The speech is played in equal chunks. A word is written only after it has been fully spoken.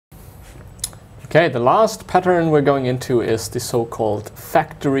Okay, the last pattern we're going into is the so-called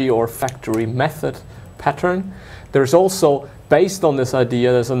factory or factory method pattern. There's also, based on this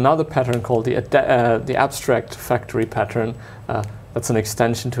idea, there's another pattern called the abstract factory pattern. That's an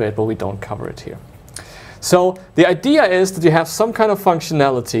extension to it, but we don't cover it here. So the idea is that you have some kind of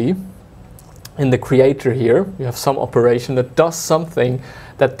functionality in the creator here. You have some operation that does something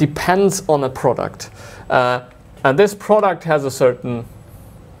that depends on a product. And this product has a certain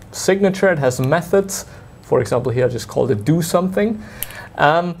signature, it has methods. For example, here I just called it do something.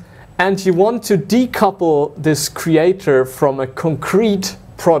 And you want to decouple this creator from a concrete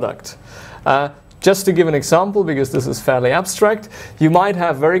product. Just to give an example, because this is fairly abstract, you might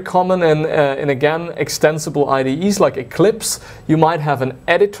have very common in again extensible IDEs like Eclipse, you might have an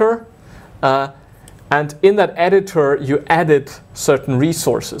editor, and in that editor you edit certain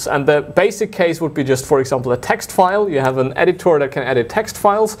resources. And the basic case would be just, for example, a text file. You have an editor that can edit text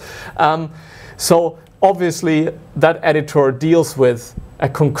files. So obviously that editor deals with a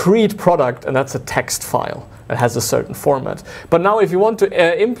concrete product, and that's a text file. It has a certain format. But now if you want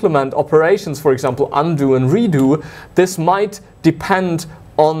to implement operations, for example, undo and redo, this might depend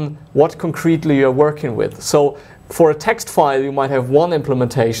on what concretely you're working with. So for a text file, you might have one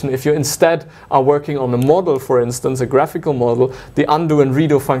implementation. If you instead are working on a model, for instance, a graphical model, the undo and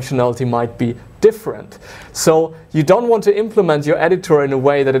redo functionality might be different. So you don't want to implement your editor in a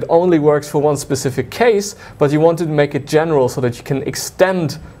way that it only works for one specific case, but you want to make it general so that you can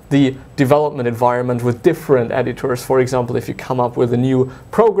extend the development environment with different editors. For example, if you come up with a new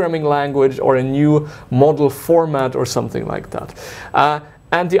programming language or a new model format or something like that.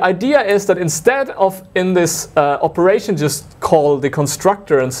 And the idea is that instead of in this operation just call the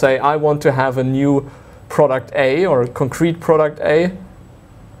constructor and say I want to have a new product A or a concrete product A,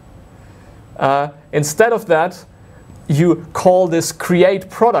 instead of that you call this create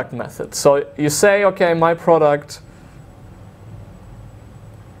product method. So you say, okay, my product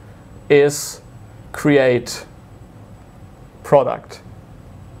is create product.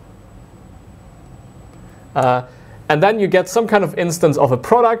 And then you get some kind of instance of a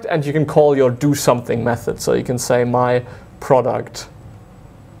product, and you can call your do something method. So you can say my product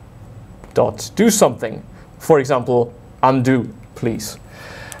dot do something. For example, undo, please.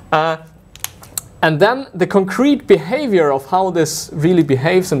 And then the concrete behavior of how this really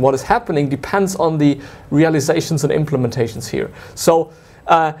behaves and what is happening depends on the realizations and implementations here. So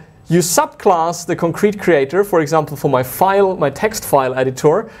you subclass the concrete creator, for example, for my text file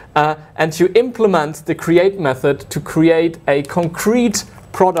editor, and you implement the create method to create a concrete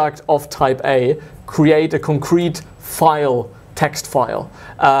product of type A, create a concrete file, text file.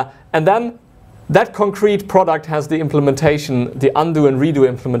 And then that concrete product has the implementation, the undo and redo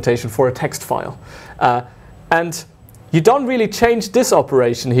implementation for a text file. And you don't really change this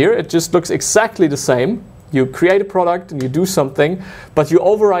operation here, it just looks exactly the same. You create a product and you do something, but you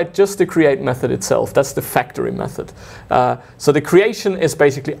override just the create method itself. That's the factory method. So the creation is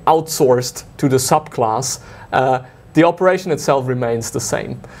basically outsourced to the subclass. The operation itself remains the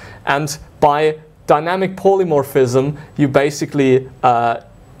same. And by dynamic polymorphism, you basically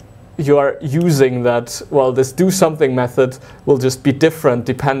you are using that, well, this do something method will just be different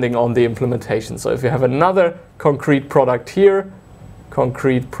depending on the implementation. So if you have another concrete product here,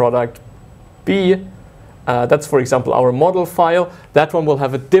 concrete product B, that's, for example, our model file. That one will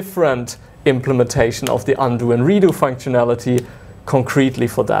have a different implementation of the undo and redo functionality concretely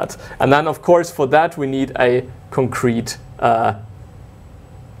for that. And then, of course, for that we need a concrete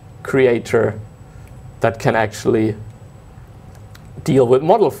creator that can actually deal with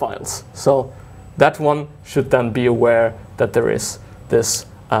model files. So that one should then be aware that there is this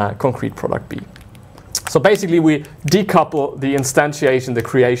concrete product B. So basically we decouple the instantiation, the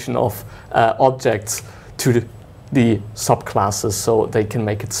creation of objects to the subclasses so they can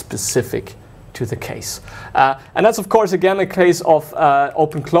make it specific to the case. And that's, of course, again a case of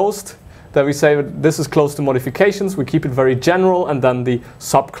open-closed, that we say this is closed to modifications, we keep it very general, and then the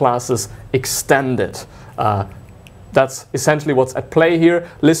subclasses extend it. That's essentially what's at play here.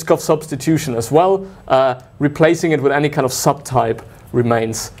 Liskov substitution as well. Replacing it with any kind of subtype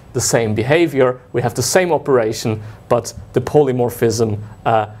remains the same behavior. We have the same operation, but the polymorphism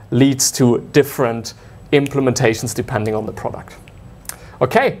leads to different implementations depending on the product.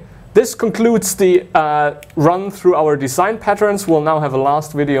 Okay, this concludes the run through our design patterns. We'll now have a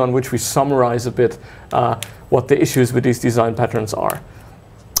last video on which we summarize a bit what the issues with these design patterns are.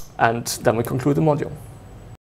 And then we conclude the module.